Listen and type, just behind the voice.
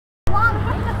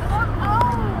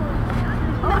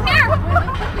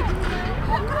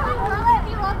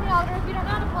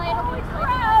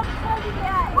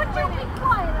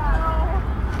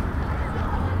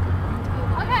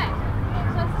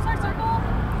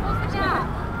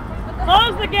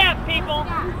the gap, people.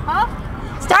 Huh?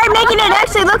 Start making it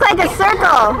actually look like a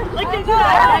circle. Like they do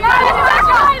that.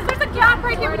 Guys, there's a gap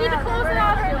right here. We need to close it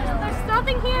out. There's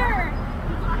nothing here.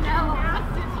 No,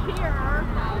 it's here.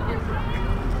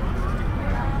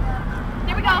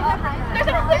 There we go. There's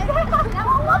a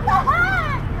what the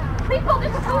heck? People, this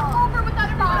is over without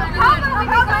a problem. How about we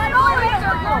go over?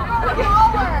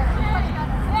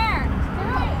 There.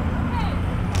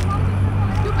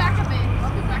 Do back a bit.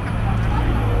 Do back a bit.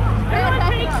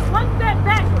 Everyone take one step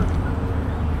backwards.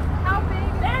 How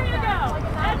big? There you go.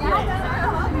 That's it.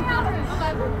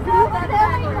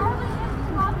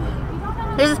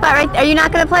 There's a spot right there. Are you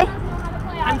not going to play?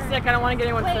 I'm sick. I don't want to get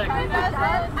anyone sick.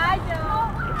 I don't.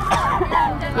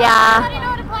 Yeah. How do you know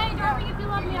how to play? Driving if you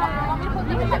love me. I want me to put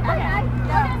things in.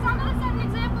 Okay, so I'm going to set an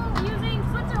example using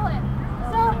Switzerland.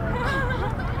 So,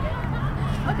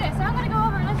 okay, so I'm going to go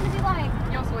over and I'm going to be like,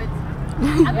 yo, Swiss.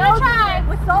 I'm going to try,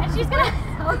 and she's going to,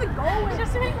 how's it going?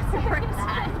 Just to make it serious.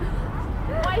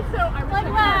 Why so? I was like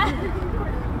that.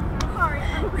 Sorry.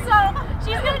 So,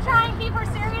 she's going to try and keep her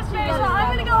serious face, so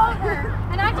I'm going to go over.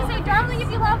 And I have to say, darling,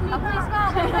 if you love me, please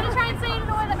smile. I'm going to try and say it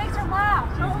in a way that makes her laugh.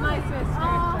 She's my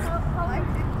sister.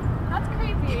 That's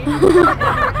creepy.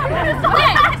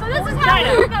 Okay, so this is how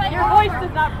China, your voice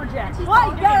does not project.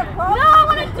 What? No, I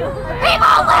want to do it.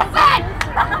 People, listen!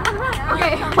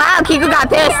 Okay. Wow, Kiko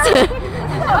got pissed.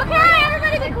 Okay,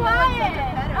 everybody be quiet.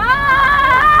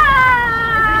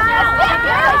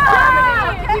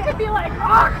 You could be like,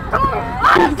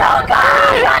 I'm so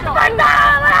good!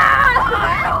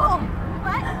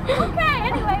 Okay,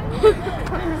 anyway.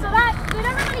 So that, did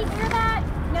everybody hear that?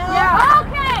 No. Yeah.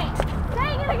 Okay,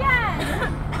 saying it again.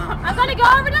 I'm going to go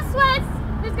over to Swiss,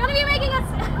 who's going to be making a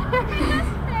serious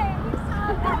face.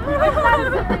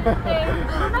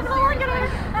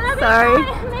 Sorry. And I'm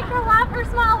going to make her laugh or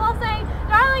smile while saying,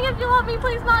 darling, if you love me,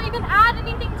 please smile. You can add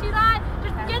anything to that.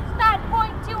 Just get that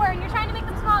point to her. And you're trying to make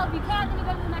them smile. If you can't, then you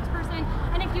go to the next person.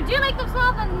 And if you do make them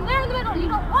smile, then they're in the middle.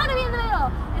 You don't want to be in the middle.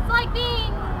 It's like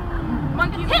being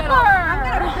Hitler. I'm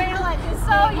going to fail at this.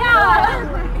 So, yeah.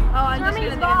 Oh, I'm just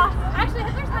Germany's going to boss. Actually,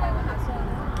 Hitler's not in that.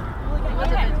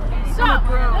 Okay, so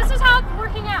this is how it's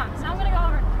working out. So I'm gonna go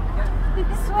over.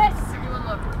 Swiss,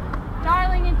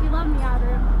 darling, if you love me,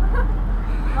 Andrew.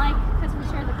 Like, because we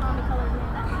share the common colored name.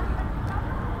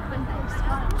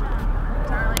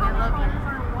 Darling, I love you.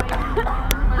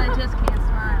 But I just can't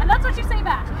smile. And that's what you say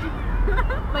back.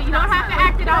 But you don't have to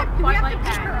act it out quite like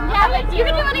that. Yeah, but you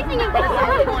can do anything you think.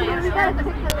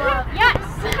 Yes.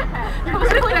 I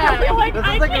feel like This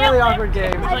is like a really awkward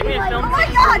game. It's like we had film. Oh my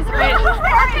God!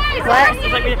 What?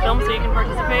 It's like we had film so you can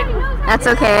participate. That's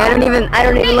okay. I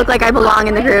don't even look like I belong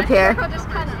in the group here. Just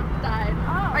kind of died.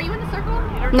 Are you in the circle?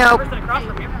 There's Nope. the person across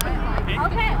from you.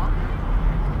 Okay.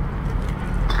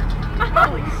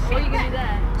 Well, you can do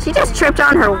that. She just tripped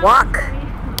on her walk.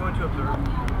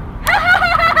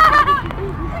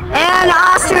 And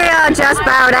Austria just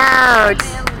bowed out.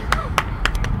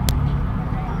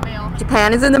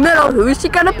 Japan is in the middle. Who is she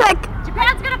gonna pick?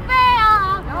 Japan's gonna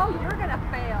fail. No, you're gonna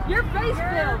fail. Your face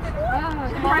failed.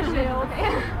 Depression.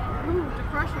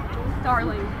 Depression.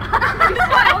 Darling. I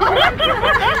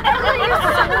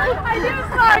do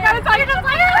suck. I was talking just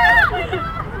like,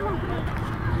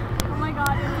 oh my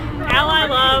God. Ally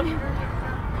love.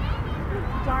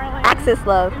 Darling. Axis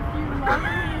love.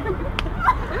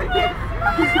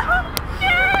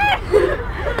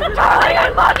 Darling, I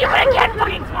love you, but I can't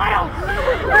fucking smile.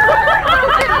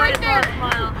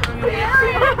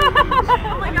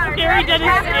 Oh my God. Scary Dead is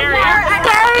scary.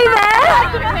 Scary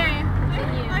man.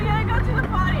 I gotta go to the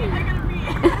potty. I gotta pee.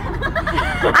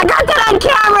 I got that on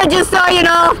camera, just so you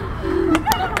know.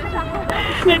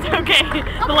 It's okay.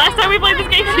 The last time we played this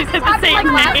game, she said the same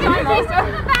thing. Go to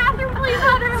the bathroom, please,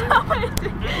 Hunter.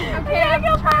 Okay, I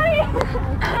go potty.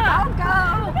 I'll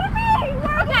go.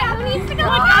 Okay, who needs to go?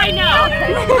 Like, I know.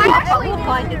 I actually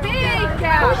find it big.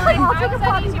 I'll take a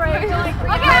potty break.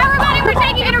 Okay, everybody, we're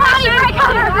taking a potty break.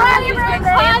 Potty break.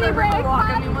 Potty break.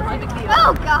 I mean, what's the big deal?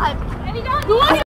 Oh God. And you don't.